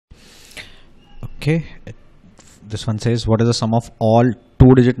Okay, this one says what is the sum of all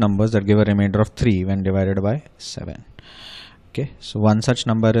 2-digit numbers that give a remainder of 3 when divided by 7. Okay, so one such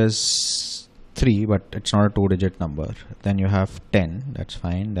number is 3, but it's not a 2-digit number. Then you have 10, that's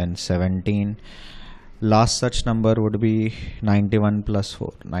fine. Then 17. Last such number would be 91 plus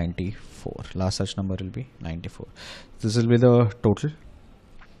 4, 94. Last such number will be 94. This will be the total.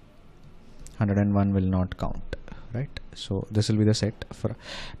 101 will not count, right? So this will be the set for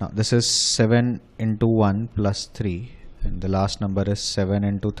now. This is 7 into 1 plus 3, and the last number is 7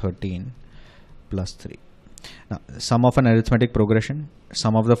 into 13 plus 3. Now, sum of an arithmetic progression,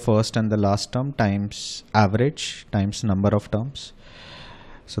 sum of the first and the last term times average times number of terms.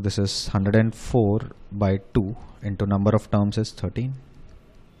 So this is 104 by 2 into number of terms is 13.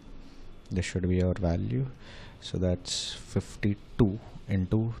 This should be our value. So that's 52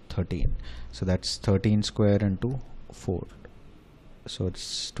 into 13. So that's 13 square into 4. So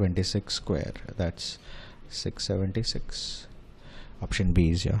it's 26 square. That's 676. Option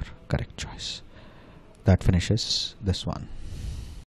B is your correct choice. That finishes this one.